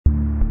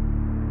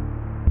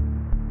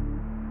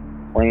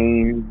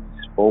plain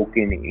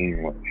spoken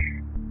English,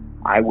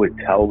 I would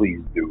tell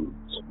these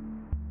dudes,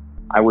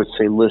 I would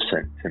say,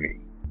 listen to me.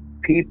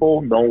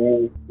 People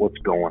know what's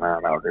going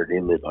on out there. They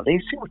live on. They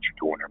see what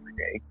you're doing every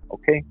day.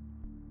 Okay,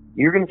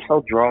 you're gonna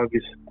sell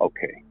drugs.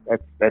 Okay,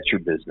 that's your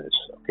business.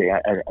 Okay,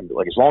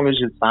 like as long as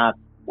it's not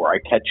where I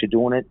catch you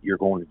doing it, you're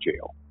going to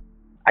jail.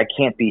 I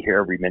can't be here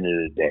every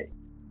minute of the day.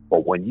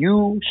 But when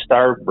you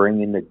start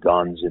bringing the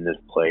guns into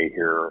play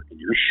here, and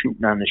you're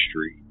shooting on the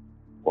street,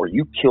 or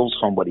you kill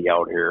somebody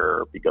out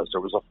here because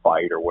there was a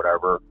fight or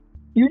whatever,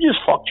 you just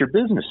fucked your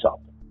business up.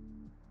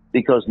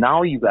 Because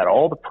now you've got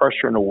all the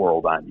pressure in the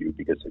world on you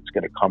because it's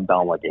going to come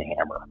down like a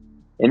hammer.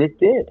 And it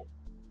did.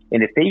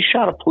 And if they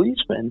shot a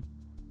policeman,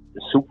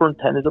 the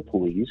superintendent of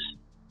police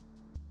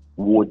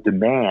would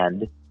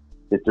demand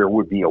that there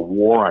would be a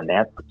war on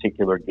that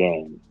particular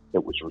gang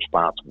that was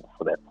responsible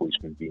for that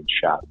policeman being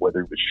shot.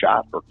 Whether he was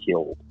shot or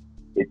killed,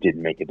 it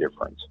didn't make a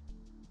difference.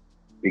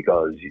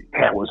 Because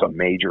that was a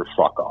major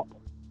fuck up.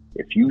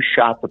 If you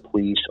shot the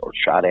police or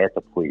shot at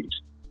the police,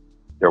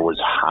 there was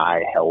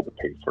high hell to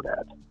pay for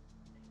that.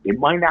 It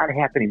might not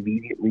happen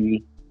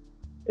immediately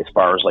as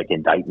far as like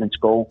indictments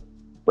go,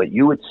 but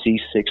you would see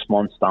 6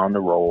 months down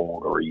the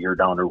road or a year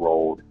down the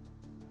road,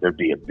 there'd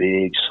be a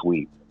big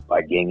sweep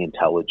by gang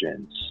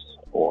intelligence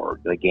or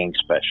the gang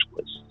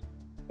specialists.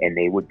 And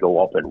they would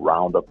go up and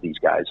round up these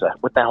guys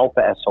with the help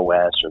of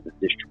SOS or the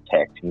district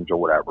TAC teams or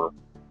whatever.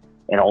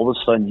 And all of a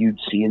sudden you'd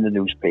see in the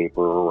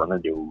newspaper or on the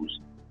news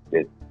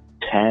that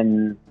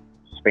 10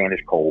 Spanish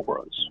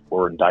Cobras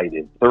were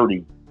indicted,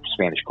 30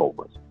 Spanish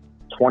Cobras,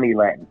 20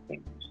 Latin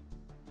Kings,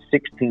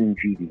 16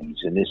 GDs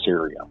in this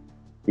area.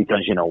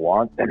 Because you know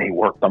what? Then they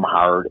worked them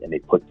hard and they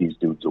put these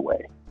dudes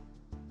away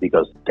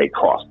because they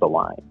crossed the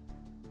line.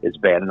 It's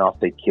bad enough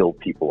they killed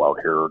people out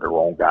here, their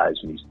own guys,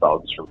 and these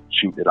thugs are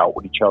shooting it out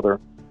with each other.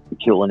 To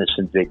kill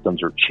innocent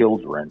victims or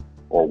children,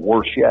 or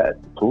worse yet,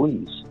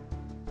 police.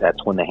 That's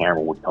when the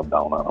hammer would come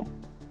down on them.